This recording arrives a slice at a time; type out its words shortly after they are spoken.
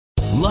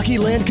Lucky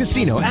Land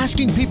Casino,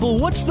 asking people,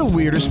 what's the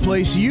weirdest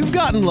place you've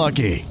gotten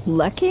lucky?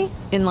 Lucky?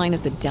 In line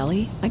at the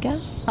deli, I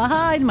guess?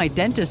 Aha, in my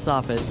dentist's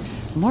office.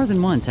 More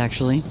than once,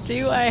 actually.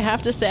 Do I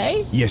have to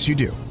say? Yes, you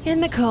do. In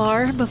the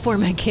car before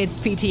my kids'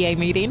 PTA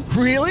meeting.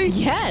 Really?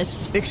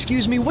 Yes.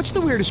 Excuse me, what's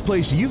the weirdest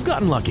place you've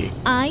gotten lucky?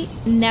 I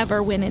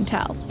never win and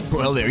tell.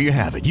 Well, there you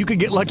have it. You can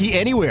get lucky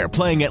anywhere,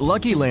 playing at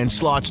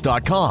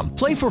LuckyLandSlots.com.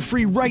 Play for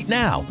free right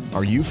now.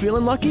 Are you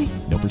feeling lucky?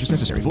 No purchase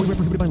necessary. Void where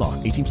prohibited by law.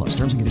 18 plus.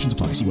 Terms and conditions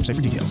apply. See website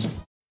for details.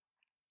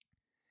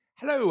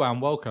 Hello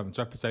and welcome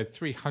to episode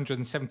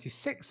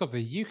 376 of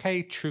the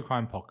UK True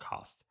Crime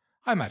Podcast.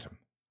 I'm Adam.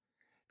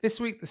 This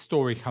week the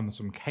story comes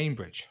from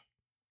Cambridge.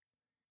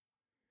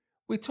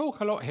 We talk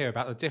a lot here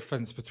about the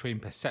difference between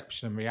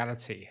perception and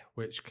reality,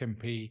 which can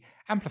be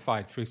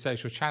amplified through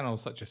social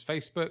channels such as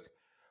Facebook,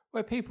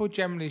 where people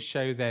generally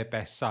show their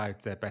best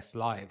sides, their best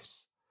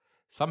lives.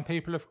 Some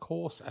people, of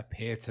course,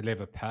 appear to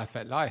live a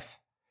perfect life.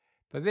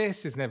 But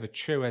this is never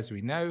true, as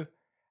we know,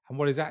 and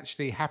what is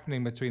actually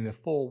happening between the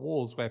four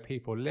walls where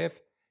people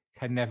live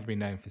can never be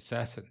known for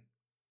certain.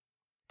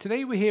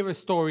 Today we hear a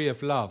story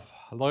of love,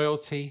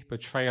 loyalty,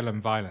 betrayal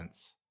and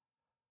violence.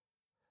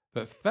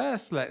 But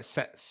first, let's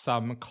set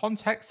some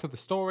context to the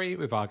story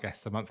with our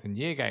Guess the Month and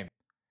Year game.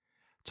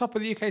 Top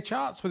of the UK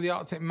charts were the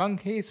Arctic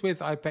Monkeys with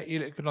I Bet You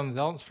Look Good on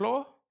the Dance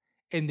Floor.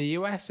 In the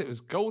US, it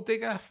was Gold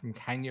Digger from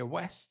Kanye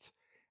West.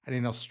 And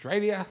in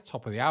Australia,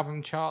 top of the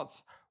album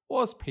charts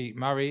was Pete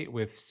Murray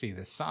with See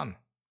the Sun.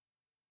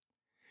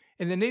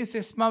 In the news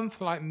this month,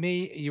 like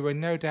me, you were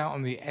no doubt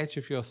on the edge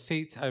of your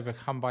seat,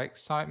 overcome by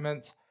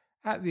excitement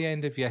at the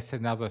end of yet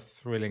another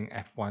thrilling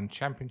F1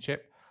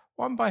 championship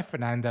won by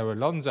Fernando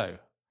Alonso.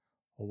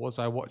 Or was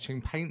I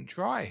watching paint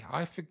dry?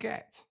 I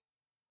forget.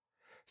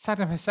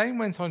 Saddam Hussein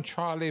went on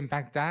trial in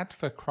Baghdad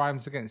for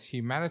crimes against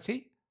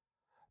humanity.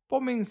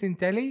 Bombings in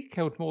Delhi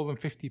killed more than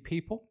 50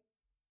 people.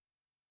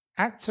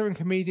 Actor and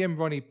comedian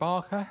Ronnie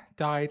Barker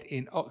died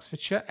in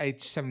Oxfordshire,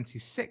 aged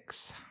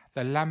 76.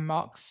 The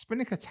landmark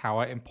Spinnaker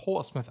Tower in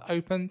Portsmouth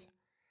opened.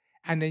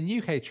 And in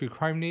UK True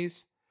Crime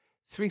News,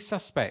 3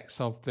 suspects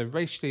of the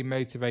racially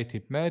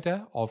motivated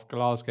murder of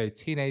Glasgow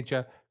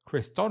teenager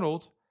Chris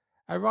Donald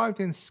arrived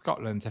in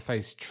Scotland to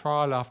face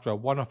trial after a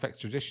one-off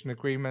extradition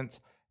agreement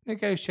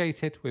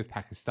negotiated with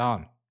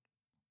Pakistan.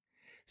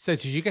 So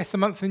did you guess the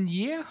month and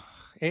year?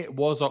 It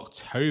was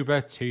October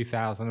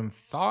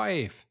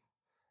 2005.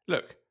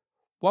 Look,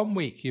 1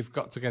 week you've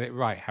got to get it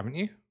right, haven't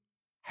you?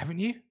 Haven't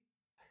you?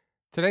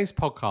 Today's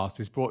podcast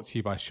is brought to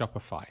you by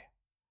Shopify.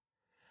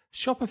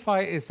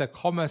 Shopify is the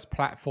commerce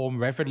platform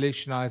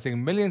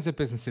revolutionizing millions of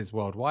businesses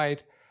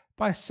worldwide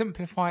by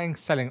simplifying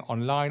selling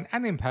online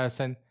and in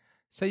person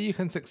so you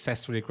can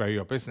successfully grow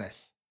your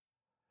business.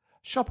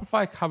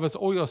 Shopify covers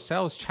all your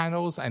sales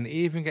channels and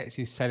even gets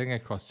you selling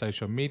across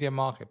social media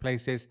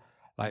marketplaces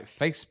like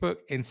Facebook,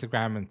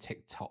 Instagram, and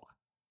TikTok.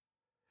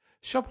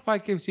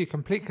 Shopify gives you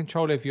complete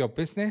control over your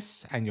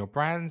business and your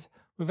brand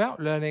without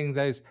learning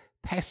those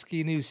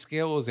pesky new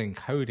skills in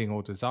coding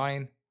or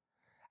design.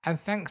 And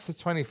thanks to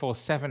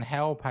 24/7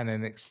 help and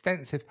an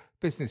extensive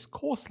business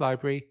course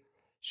library,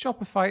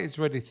 Shopify is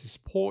ready to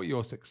support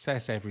your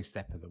success every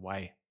step of the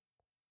way.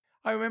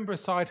 I remember a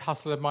side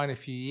hustle of mine a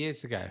few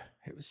years ago.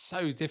 It was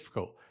so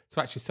difficult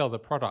to actually sell the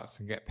products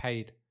and get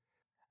paid.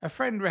 A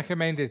friend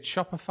recommended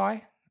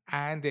Shopify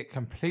and it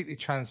completely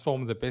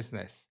transformed the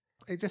business.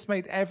 It just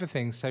made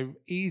everything so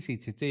easy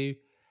to do,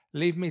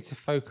 leaving me to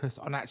focus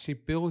on actually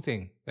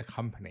building the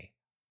company.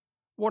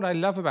 What I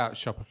love about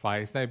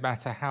Shopify is no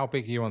matter how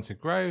big you want to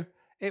grow,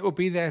 it will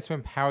be there to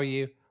empower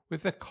you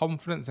with the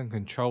confidence and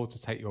control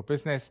to take your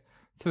business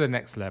to the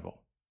next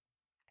level.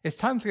 It's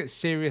time to get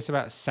serious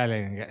about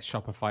selling and get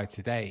Shopify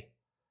today.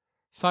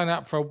 Sign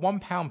up for a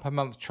 £1 per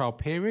month trial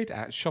period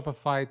at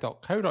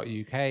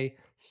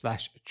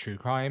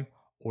shopify.co.uk/truecrime,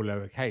 all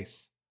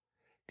lowercase.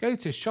 Go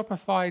to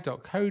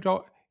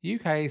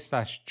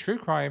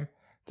shopify.co.uk/truecrime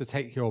to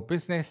take your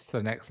business to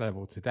the next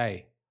level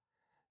today.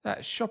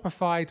 That's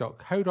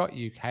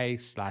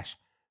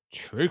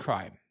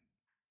shopify.co.uk/truecrime.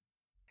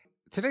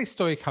 Today's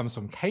story comes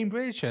from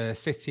Cambridge, a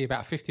city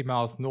about 50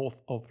 miles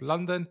north of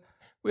London,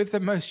 with the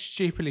most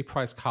stupidly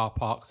priced car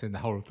parks in the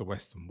whole of the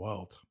Western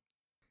world.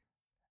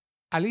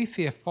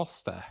 Alethea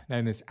Foster,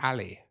 known as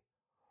Ali,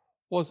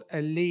 was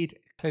a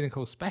lead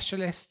clinical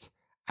specialist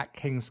at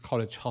King's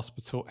College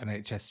Hospital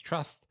NHS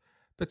Trust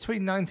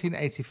between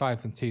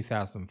 1985 and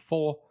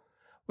 2004,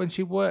 when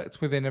she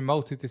worked within a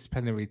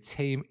multidisciplinary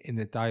team in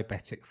the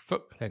Diabetic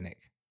Foot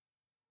Clinic.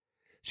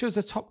 She was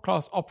a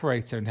top-class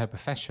operator in her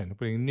profession,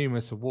 winning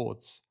numerous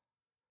awards.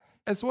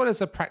 As well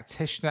as a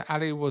practitioner,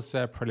 Ali was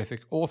a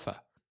prolific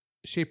author.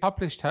 She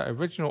published her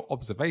original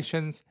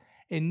observations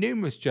in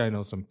numerous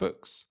journals and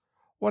books,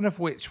 one of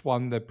which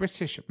won the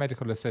British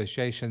Medical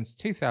Association's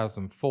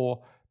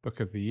 2004 Book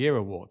of the Year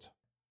award.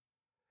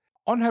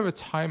 On her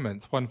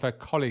retirement, one of her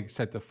colleagues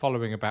said the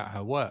following about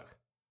her work.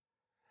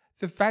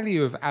 The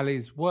value of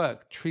Ali's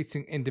work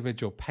treating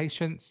individual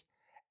patients,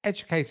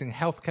 educating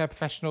healthcare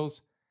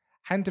professionals,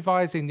 and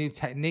devising new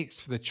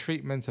techniques for the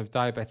treatment of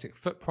diabetic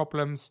foot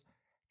problems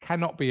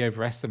cannot be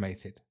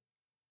overestimated.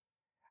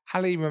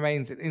 Ali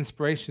remains an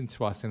inspiration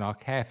to us in our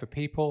care for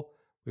people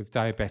with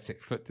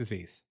diabetic foot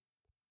disease.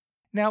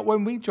 Now,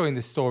 when we joined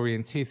the story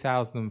in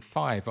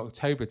 2005,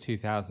 October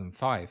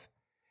 2005,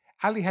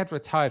 Ali had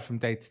retired from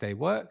day-to-day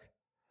work,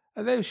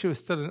 although she was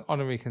still an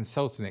honorary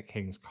consultant at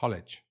King's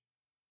College.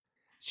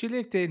 She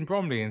lived in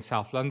Bromley in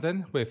South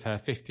London with her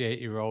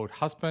 58-year-old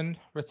husband,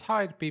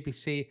 retired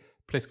BBC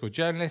political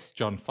journalist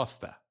John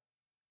Foster.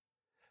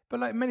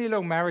 But like many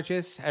long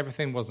marriages,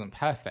 everything wasn't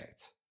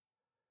perfect.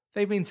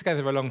 They'd been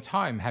together a long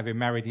time, having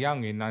married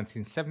young in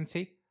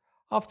 1970,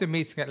 after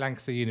meeting at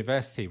Lancaster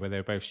University where they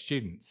were both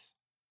students.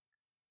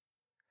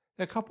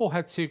 The couple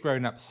had 2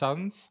 grown-up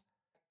sons,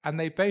 and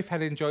they both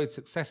had enjoyed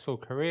successful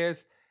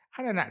careers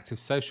and an active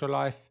social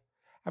life,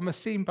 and were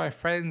seen by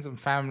friends and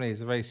family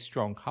as a very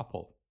strong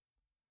couple.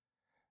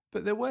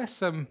 But there were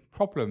some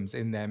problems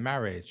in their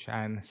marriage,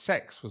 and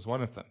sex was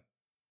one of them.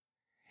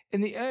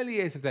 In the early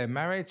years of their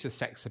marriage, the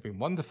sex had been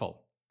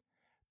wonderful,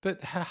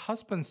 but her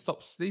husband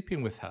stopped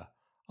sleeping with her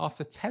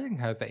after telling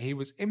her that he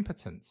was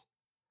impotent.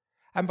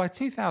 And by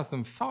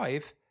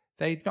 2005,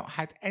 they'd not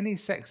had any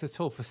sex at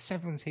all for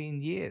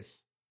 17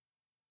 years.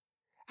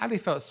 Ali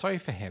felt sorry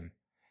for him,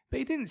 but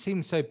he didn't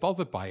seem so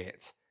bothered by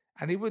it,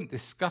 and he wouldn't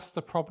discuss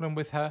the problem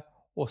with her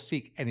or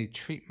seek any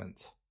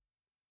treatment.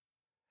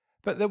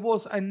 But there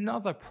was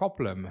another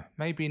problem,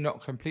 maybe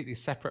not completely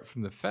separate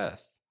from the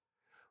first,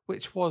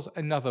 which was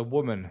another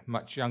woman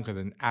much younger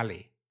than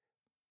Ali.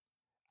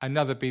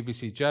 Another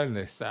BBC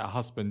journalist that her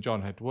husband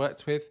John had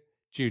worked with,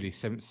 Julie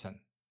Simpson.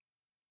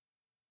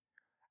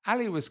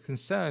 Ali was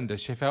concerned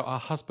as she felt her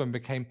husband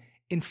became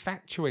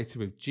infatuated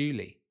with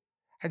Julie,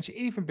 and she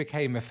even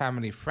became a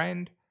family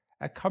friend,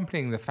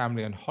 accompanying the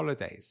family on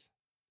holidays.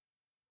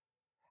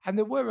 And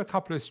there were a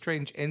couple of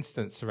strange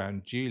incidents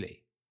around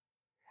Julie.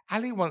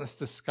 Ali once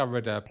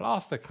discovered a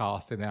plaster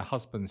cast in her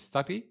husband's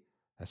study.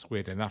 That's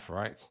weird enough,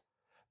 right?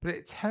 But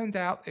it turned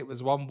out it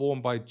was one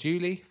worn by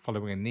Julie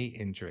following a knee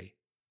injury.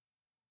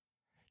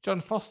 John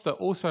Foster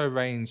also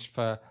arranged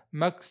for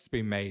mugs to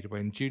be made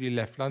when Julie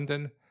left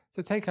London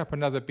to take up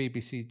another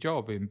BBC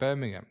job in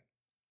Birmingham.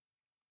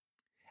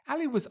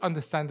 Ali was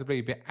understandably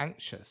a bit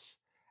anxious,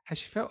 as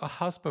she felt her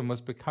husband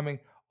was becoming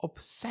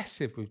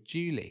obsessive with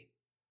Julie.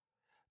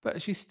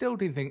 But she still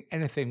didn't think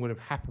anything would have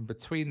happened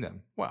between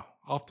them. Well,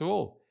 after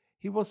all,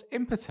 he was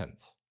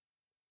impotent.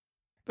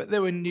 But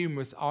there were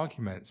numerous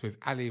arguments, with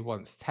Ali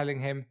once telling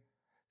him,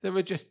 "There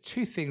are just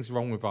 2 things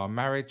wrong with our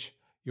marriage,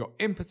 your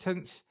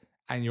impotence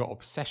and your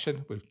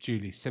obsession with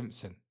Julie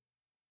Simpson."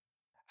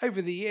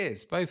 Over the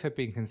years, both had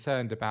been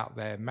concerned about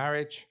their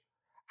marriage,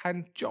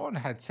 and John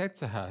had said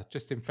to her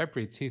just in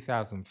February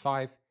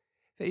 2005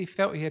 that he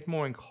felt he had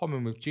more in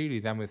common with Julie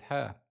than with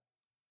her.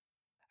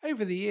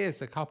 Over the years,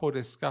 the couple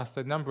discussed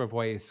a number of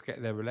ways to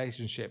get their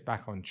relationship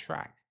back on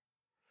track.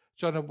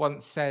 John had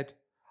once said,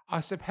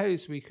 "I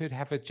suppose we could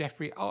have a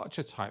Jeffrey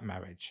Archer type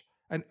marriage,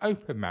 an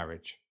open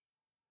marriage."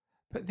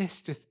 But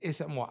this just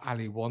isn't what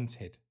Ali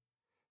wanted.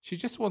 She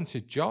just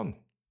wanted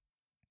John.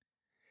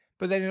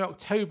 But then in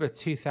October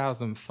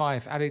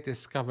 2005, Ali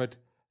discovered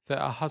that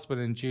her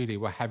husband and Julie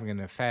were having an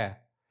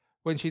affair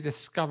when she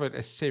discovered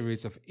a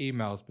series of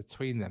emails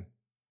between them.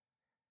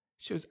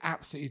 She was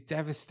absolutely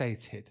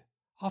devastated.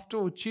 After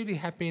all, Julie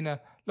had been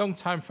a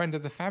long-time friend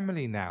of the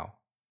family now.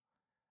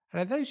 And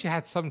although she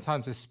had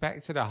sometimes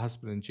suspected her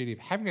husband and Julie of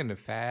having an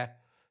affair,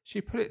 she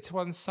put it to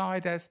one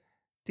side as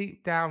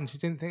deep down she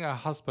didn't think her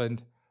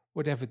husband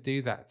would ever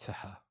do that to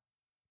her.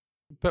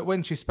 But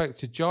when she spoke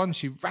to John,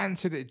 she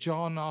ranted at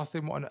John, asked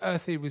him what on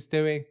earth he was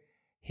doing.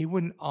 He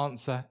wouldn't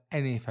answer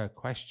any of her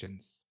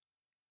questions.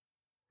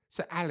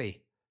 So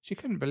Ali, she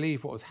couldn't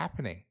believe what was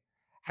happening,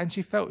 and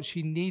she felt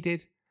she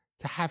needed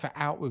to have it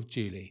out with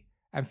Julie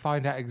and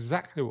find out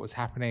exactly what was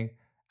happening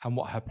and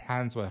what her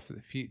plans were for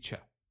the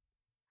future.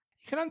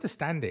 You can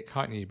understand it,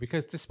 can't you?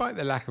 Because despite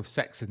the lack of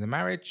sex in the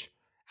marriage,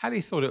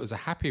 Ali thought it was a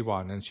happy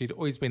one, and she'd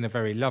always been a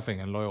very loving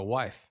and loyal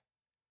wife.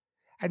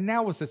 And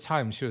now was the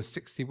time. She was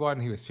 61,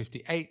 he was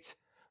 58,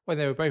 when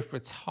they were both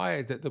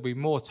retired, that there'll be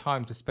more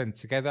time to spend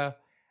together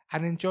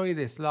and enjoy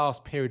this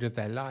last period of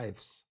their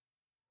lives.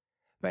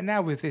 But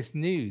now with this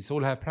news,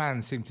 all her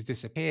plans seemed to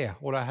disappear,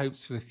 all her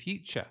hopes for the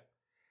future,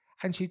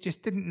 and she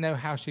just didn't know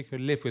how she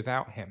could live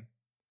without him.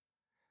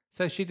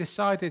 So she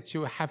decided she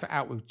would have it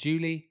out with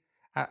Julie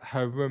at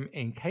her room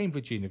in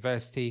Cambridge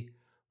University,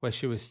 where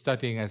she was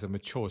studying as a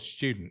mature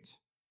student.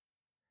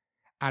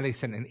 Ali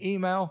sent an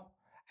email,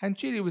 and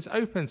Julie was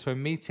open to a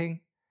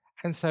meeting,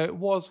 and so it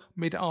was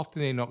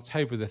mid-afternoon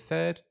October the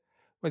 3rd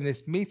when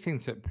this meeting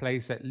took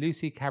place at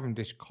Lucy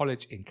Cavendish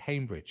College in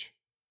Cambridge.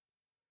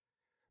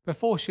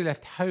 Before she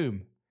left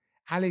home,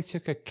 Ali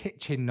took a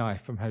kitchen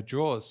knife from her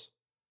drawers.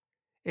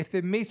 If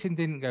the meeting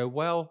didn't go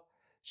well,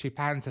 she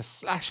planned to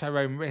slash her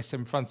own wrist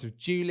in front of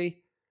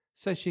Julie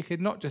so she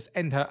could not just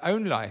end her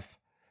own life,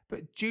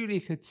 but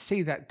Julie could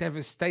see that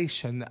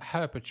devastation that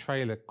her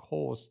betrayal had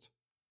caused.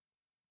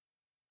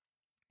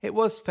 It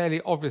was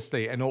fairly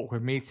obviously an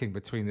awkward meeting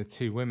between the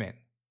 2 women.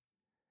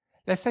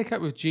 Let's take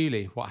up with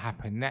Julie what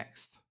happened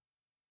next.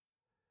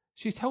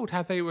 She told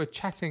how they were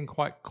chatting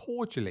quite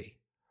cordially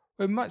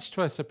when much to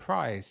her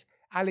surprise,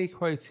 Ali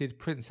quoted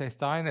Princess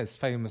Diana's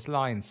famous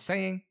lines,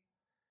 saying,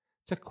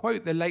 "To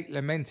quote the late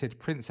lamented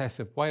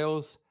Princess of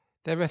Wales,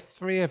 there are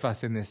 3 of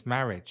us in this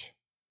marriage."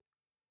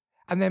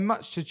 And then,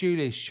 much to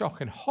Julie's shock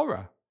and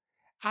horror,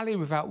 Ali,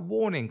 without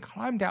warning,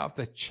 climbed out of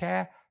the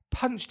chair,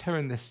 punched her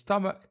in the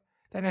stomach,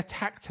 then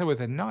attacked her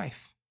with a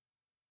knife.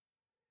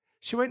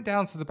 "She went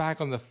down to the bag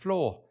on the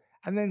floor,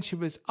 and then she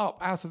was up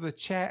out of the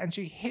chair and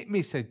she hit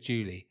me," said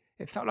Julie.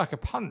 "It felt like a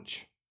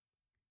punch."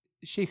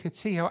 She could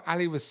see how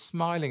Ali was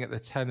smiling at the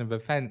turn of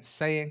events,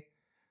 saying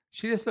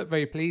she just looked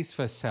very pleased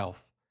for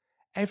herself.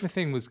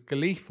 Everything was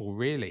gleeful,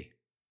 really.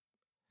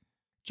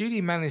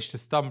 Julie managed to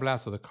stumble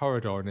out of the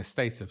corridor in a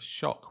state of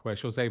shock where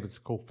she was able to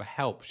call for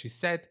help. She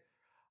said,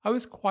 "I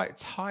was quite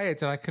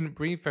tired and I couldn't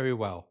breathe very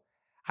well,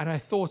 and I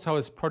thought I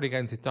was probably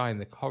going to die in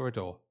the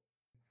corridor."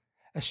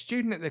 A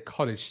student at the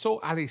college saw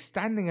Ali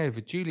standing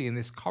over Julie in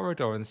this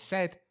corridor and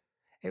said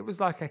it was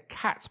like a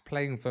cat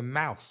playing with a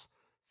mouse,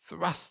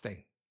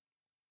 thrusting.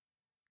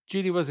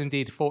 Julie was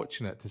indeed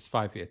fortunate to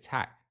survive the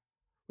attack,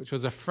 which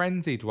was a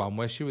frenzied one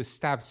where she was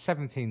stabbed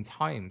 17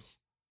 times.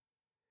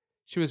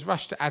 She was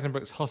rushed to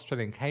Addenbrooke's Hospital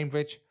in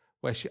Cambridge,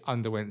 where she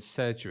underwent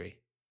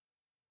surgery.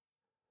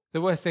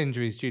 The worst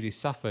injuries Julie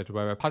suffered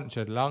were a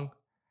punctured lung,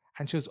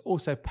 and she was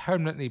also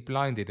permanently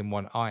blinded in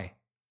one eye.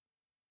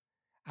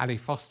 Ali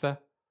Foster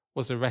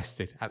was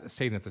arrested at the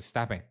scene of the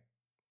stabbing.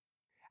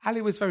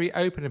 Ali was very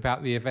open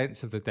about the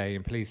events of the day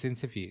in police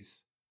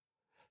interviews.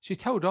 She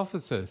told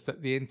officers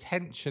that the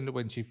intention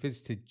when she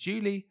visited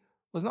Julie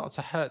was not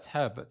to hurt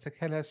her but to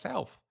kill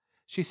herself.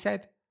 She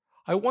said,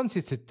 "I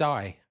wanted to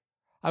die.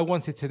 I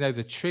wanted to know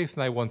the truth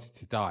and I wanted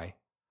to die.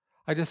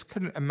 I just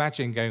couldn't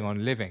imagine going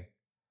on living.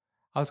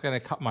 I was going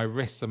to cut my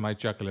wrists and my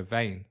jugular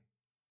vein."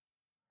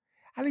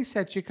 Ali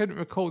said she couldn't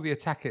recall the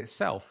attack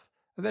itself,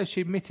 although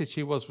she admitted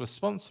she was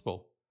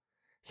responsible,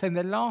 saying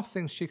the last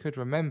thing she could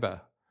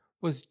remember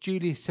was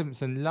Julie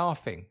Simpson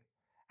laughing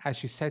as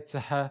she said to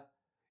her,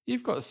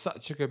 "You've got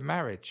such a good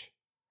marriage.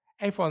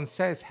 Everyone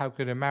says how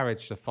good a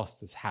marriage the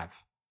Fosters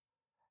have."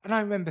 And I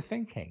remember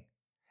thinking,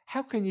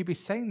 how can you be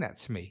saying that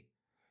to me?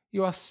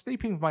 You are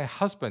sleeping with my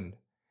husband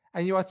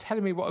and you are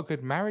telling me what a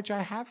good marriage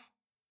I have?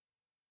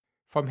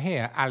 From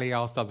here, Ali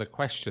asked other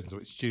questions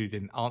which Julie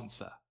didn't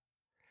answer.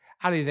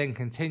 Ali then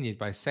continued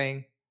by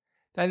saying,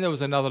 then there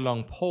was another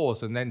long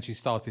pause and then she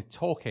started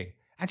talking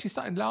and she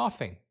started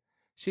laughing.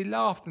 She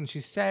laughed and she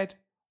said,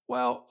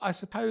 "Well, I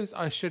suppose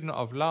I should not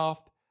have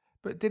laughed,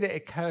 but did it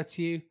occur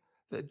to you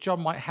that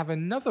John might have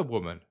another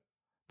woman?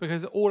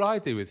 Because all I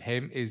do with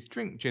him is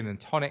drink gin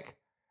and tonic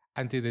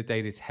and do the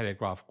Daily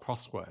Telegraph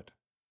crossword."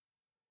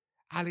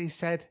 Ali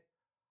said,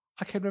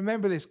 "I can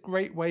remember this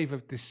great wave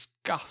of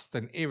disgust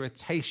and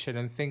irritation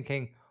and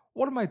thinking,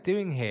 what am I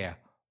doing here?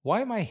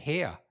 Why am I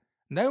here?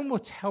 No one will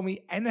tell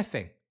me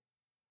anything."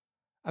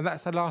 And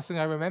that's the last thing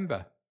I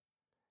remember.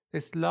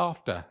 This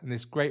laughter and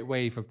this great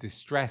wave of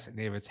distress and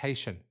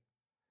irritation.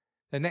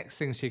 The next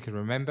thing she could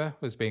remember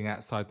was being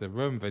outside the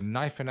room with a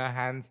knife in her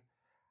hand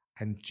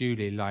and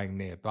Julie lying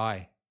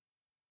nearby.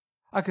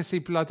 "I could see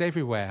blood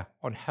everywhere,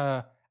 on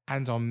her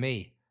and on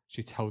me,"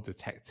 she told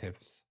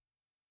detectives.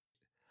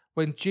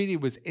 When Julie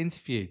was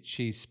interviewed,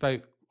 she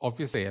spoke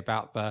obviously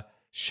about the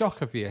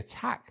shock of the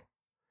attack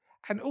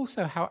and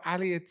also how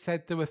Ali had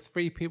said there were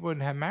 3 people in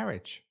her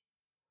marriage.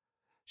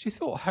 She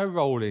thought her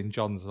role in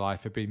John's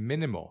life had been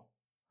minimal.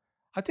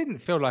 "I didn't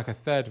feel like a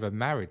third of a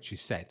marriage," she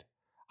said.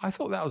 "I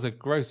thought that was a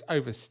gross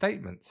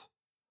overstatement.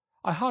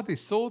 I hardly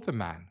saw the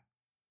man.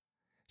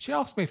 She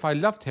asked me if I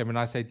loved him and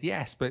I said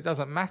yes, but it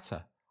doesn't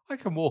matter. I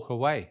can walk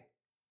away.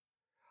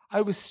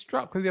 I was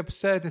struck with the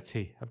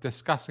absurdity of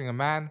discussing a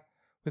man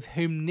with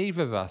whom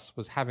neither of us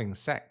was having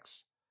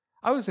sex.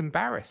 I was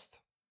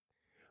embarrassed.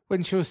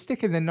 When she was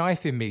sticking the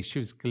knife in me, she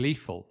was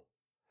gleeful.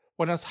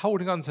 When I was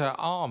holding onto her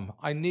arm,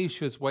 I knew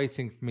she was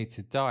waiting for me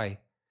to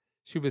die.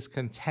 She was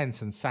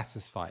content and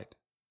satisfied."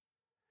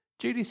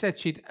 Julie said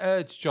she'd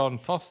urged John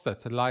Foster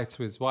to lie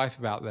to his wife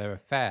about their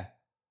affair.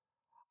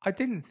 "I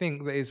didn't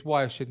think that his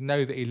wife should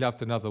know that he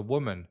loved another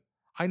woman.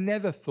 I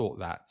never thought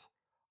that.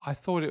 I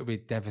thought it would be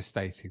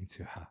devastating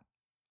to her."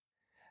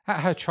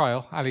 At her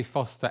trial, Ali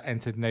Foster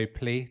entered no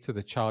plea to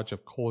the charge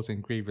of causing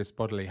grievous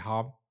bodily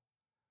harm.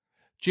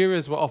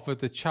 Jurors were offered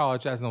the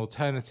charge as an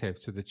alternative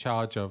to the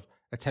charge of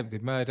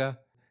attempted murder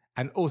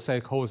and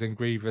also causing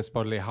grievous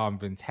bodily harm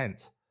with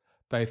intent,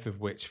 both of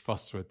which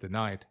Foster had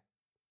denied.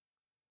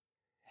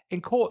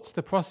 In court,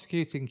 the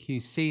prosecuting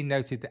QC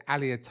noted that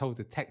Ali had told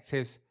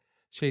detectives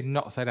she had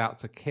not set out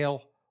to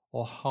kill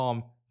or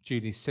harm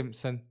Julie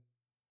Simpson,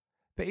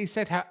 but he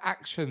said her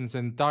actions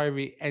and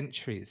diary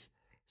entries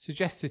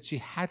suggested she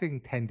had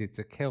intended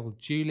to kill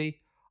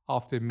Julie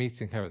after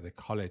meeting her at the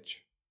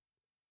college.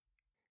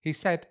 He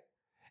said,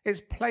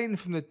 "It's plain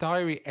from the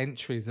diary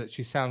entries that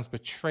she sounds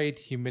betrayed,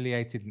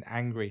 humiliated and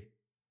angry.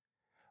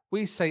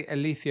 We say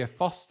Alethea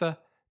Foster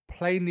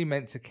plainly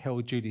meant to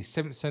kill Julie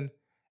Simpson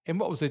in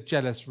what was a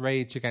jealous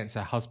rage against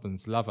her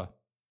husband's lover."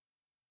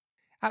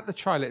 At the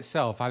trial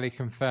itself, Ali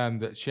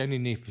confirmed that she only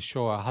knew for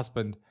sure her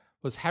husband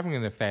was having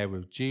an affair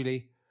with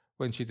Julie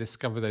when she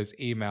discovered those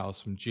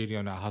emails from Julie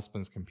on her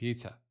husband's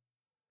computer.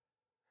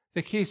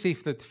 The QC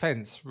for the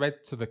defence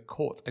read to the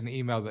court an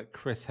email that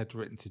Chris had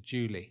written to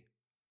Julie.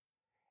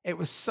 It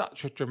was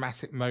such a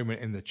dramatic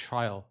moment in the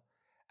trial.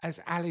 As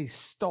Ali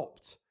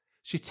stopped,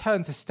 she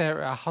turned to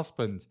stare at her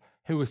husband,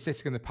 who was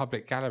sitting in the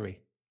public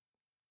gallery.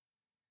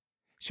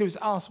 She was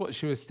asked what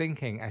she was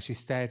thinking as she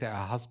stared at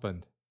her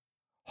husband.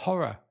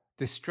 Horror,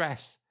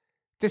 distress,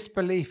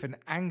 disbelief and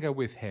anger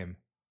with him.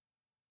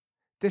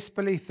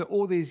 Disbelief that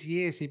all these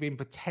years he'd been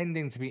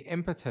pretending to be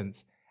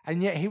impotent,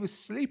 and yet he was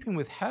sleeping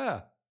with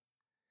her.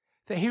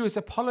 That he was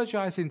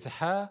apologising to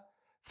her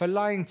for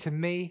lying to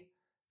me,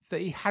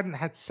 that he hadn't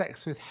had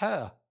sex with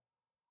her.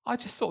 I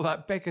just thought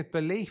that beggared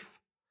belief.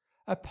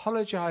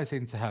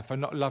 Apologising to her for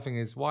not loving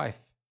his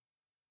wife.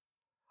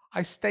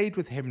 I stayed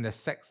with him in a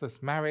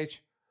sexless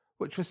marriage,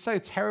 which was so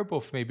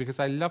terrible for me because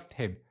I loved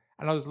him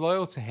and I was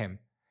loyal to him,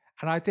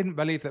 and I didn't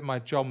believe that my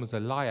John was a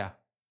liar.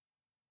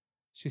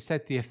 She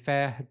said the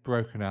affair had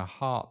broken her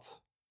heart.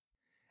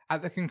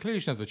 At the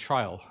conclusion of the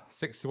trial,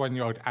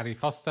 61-year-old Ali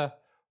Foster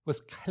was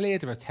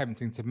cleared of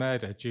attempting to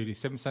murder Julie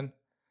Simpson,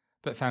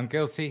 but found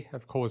guilty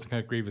of causing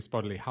her grievous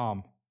bodily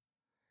harm.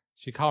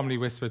 She calmly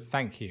whispered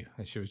thank you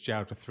as she was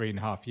jailed for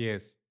 3.5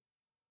 years.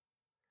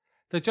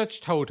 The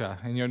judge told her,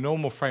 in your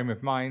normal frame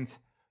of mind,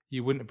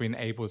 you wouldn't have been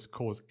able to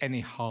cause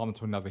any harm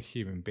to another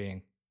human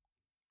being.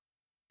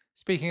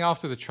 Speaking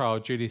after the trial,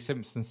 Julie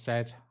Simpson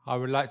said, I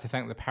would like to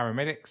thank the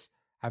paramedics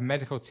and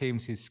medical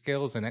teams whose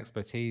skills and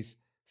expertise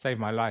saved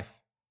my life.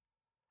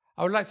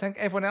 I would like to thank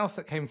everyone else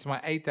that came to my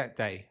aid that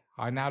day.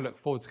 I now look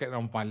forward to getting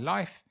on with my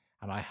life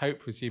and I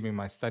hope resuming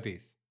my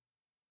studies.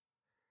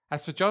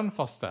 As for John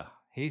Foster,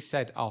 he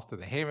said after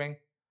the hearing,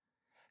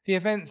 the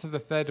events of the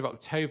 3rd of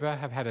October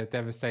have had a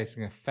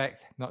devastating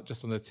effect not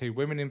just on the 2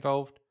 women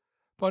involved,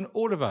 but on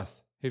all of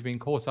us who've been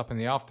caught up in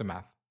the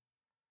aftermath.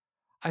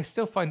 I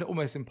still find it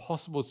almost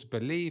impossible to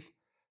believe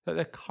that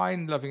the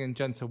kind, loving and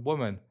gentle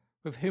woman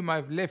with whom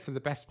I've lived for the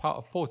best part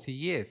of 40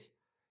 years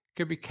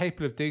could be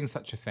capable of doing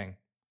such a thing.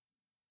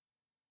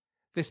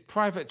 This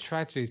private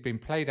tragedy has been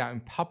played out in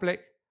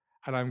public,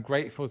 and I'm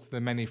grateful to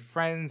the many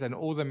friends and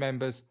all the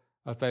members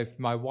of both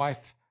my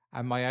wife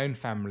and my own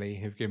family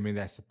who've given me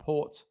their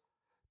support,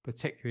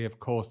 particularly of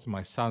course to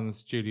my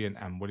sons Julian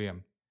and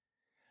William.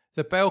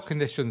 The bail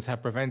conditions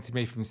have prevented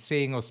me from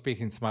seeing or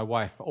speaking to my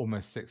wife for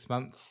almost 6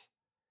 months.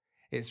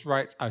 It's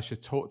right I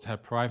should talk to her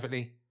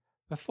privately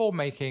before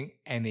making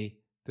any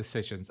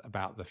decisions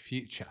about the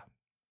future.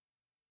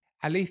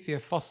 Alethea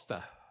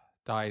Foster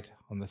died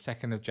on the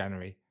 2nd of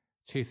January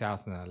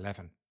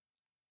 2011.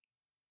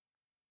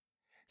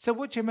 So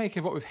what do you make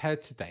of what we've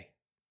heard today?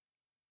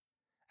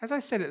 As I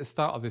said at the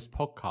start of this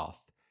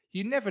podcast,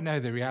 you never know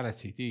the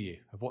reality, do you,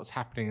 of what's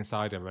happening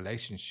inside a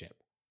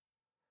relationship.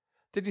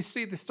 Did you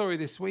see the story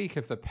this week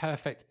of the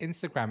perfect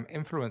Instagram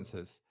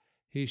influencers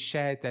who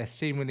shared their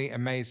seemingly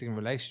amazing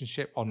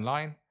relationship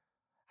online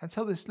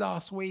until this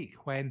last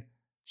week when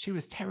she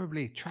was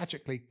terribly,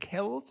 tragically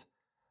killed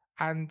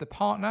and the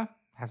partner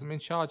hasn't been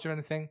charged or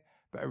anything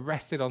but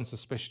arrested on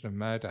suspicion of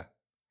murder?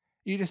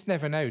 You just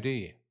never know, do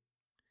you?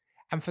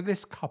 And for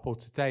this couple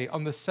today,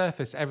 on the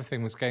surface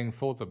everything was going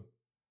for them.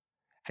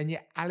 And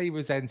yet Ali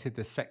resented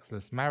the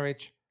sexless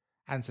marriage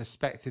and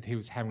suspected he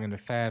was having an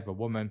affair with a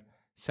woman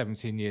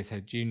 17 years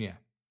her junior.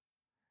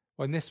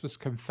 When this was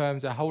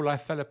confirmed, her whole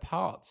life fell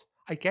apart.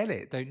 I get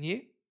it, don't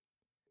you?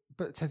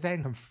 But to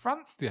then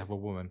confront the other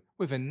woman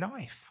with a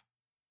knife.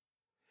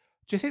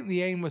 Do you think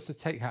the aim was to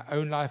take her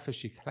own life as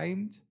she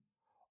claimed?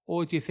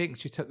 Or do you think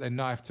she took the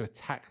knife to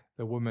attack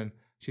the woman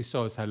she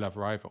saw as her love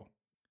rival?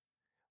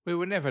 We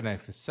will never know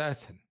for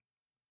certain.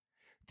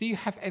 Do you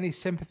have any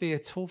sympathy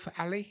at all for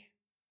Ali?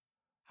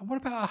 And what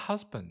about her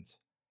husband?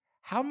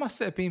 How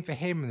must it have been for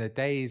him in the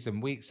days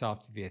and weeks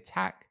after the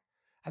attack,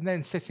 and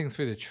then sitting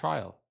through the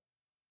trial?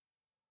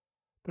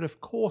 But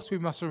of course we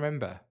must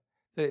remember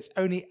that it's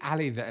only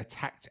Ali that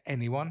attacked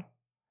anyone,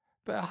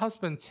 but her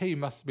husband too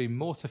must have been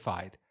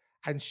mortified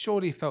and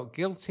surely felt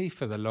guilty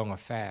for the long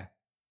affair.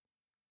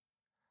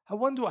 I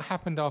wonder what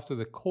happened after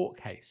the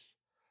court case,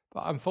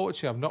 but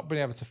unfortunately I've not been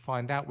able to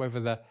find out whether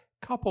the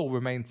couple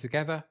remained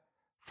together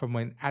from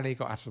when Ali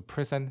got out of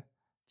prison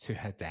to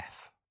her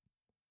death.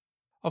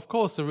 Of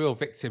course the real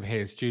victim here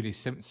is Julie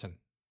Simpson.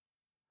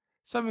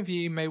 Some of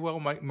you may well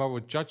make moral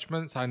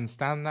judgments, I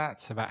understand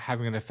that, about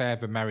having an affair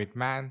with a married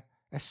man,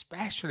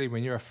 especially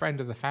when you're a friend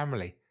of the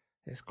family.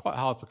 It's quite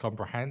hard to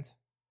comprehend.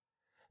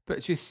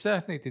 But she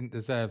certainly didn't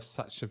deserve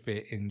such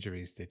severe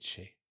injuries, did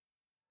she?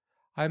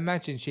 I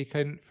imagine she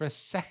couldn't for a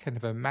second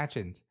have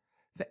imagined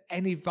that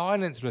any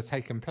violence would have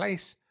taken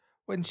place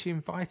when she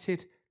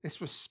invited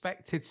this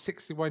respected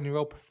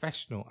 61-year-old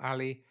professional,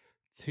 Ali,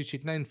 who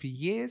she'd known for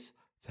years,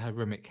 to her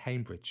room at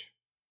Cambridge.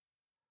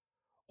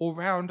 All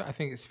round, I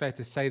think it's fair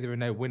to say there are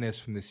no winners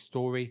from this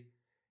story.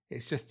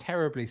 It's just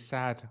terribly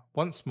sad,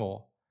 once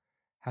more,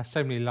 how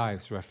so many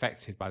lives were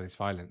affected by this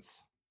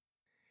violence.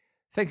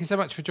 Thank you so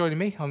much for joining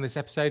me on this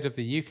episode of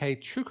the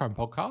UK True Crime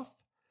Podcast.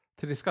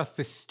 To discuss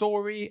this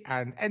story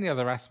and any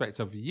other aspects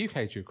of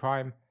UK True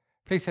Crime,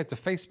 please head to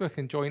Facebook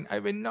and join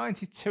over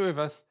 92 of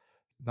us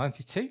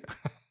 92?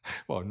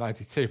 Well,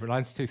 92, but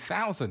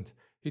 92,000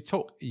 who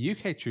talk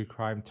UK true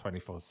crime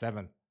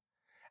 24/7.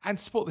 And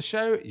to support the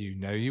show, you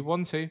know you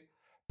want to.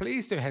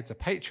 Please do head to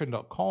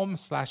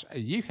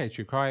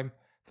patreon.com/UKTrueCrime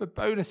for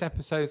bonus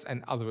episodes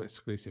and other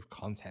exclusive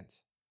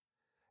content.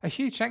 A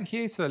huge thank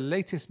you to the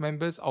latest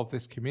members of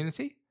this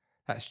community.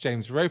 That's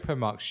James Roper,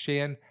 Mark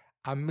Sheehan,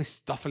 and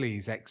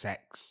Mistopheles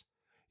XX.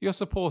 Your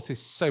support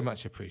is so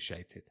much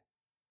appreciated.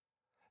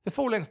 The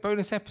full-length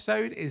bonus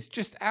episode is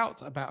just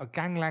out about a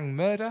gangland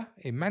murder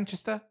in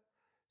Manchester,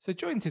 so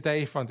join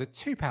today for under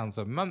 £2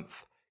 a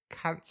month,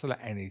 cancel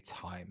at any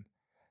time.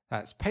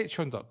 That's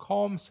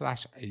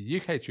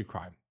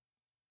patreon.com/UKTrueCrime.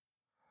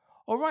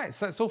 Alright,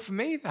 so that's all for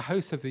me, the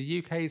host of the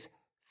UK's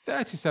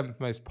 37th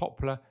most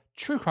popular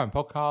true crime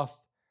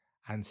podcast,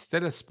 and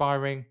still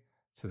aspiring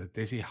to the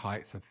dizzy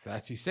heights of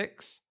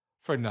 36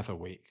 for another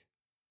week.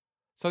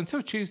 So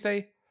until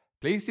Tuesday,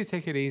 please do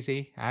take it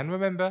easy, and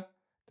remember,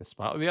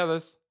 despite all the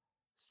others,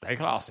 stay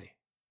classy.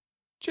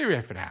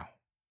 Cheerio for now.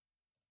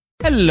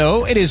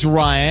 Hello, it is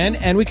Ryan,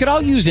 and we could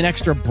all use an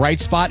extra bright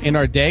spot in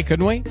our day,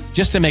 couldn't we?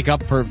 Just to make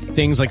up for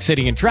things like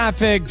sitting in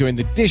traffic, doing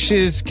the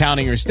dishes,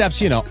 counting your steps,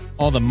 you know,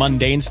 all the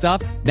mundane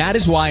stuff. That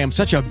is why I'm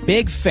such a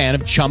big fan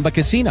of Chumba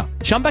Casino.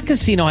 Chumba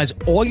Casino has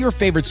all your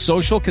favorite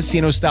social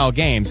casino-style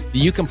games that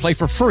you can play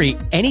for free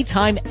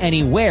anytime,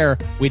 anywhere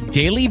with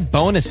daily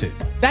bonuses.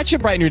 That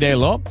should brighten your day a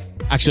little.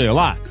 Actually, a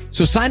lot.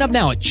 So sign up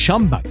now at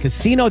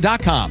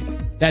ChumbaCasino.com.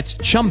 That's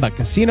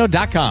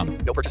ChumbaCasino.com.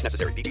 No purchase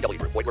necessary. VGW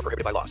Group. Void where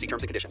prohibited by law. See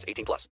terms and conditions. 18+.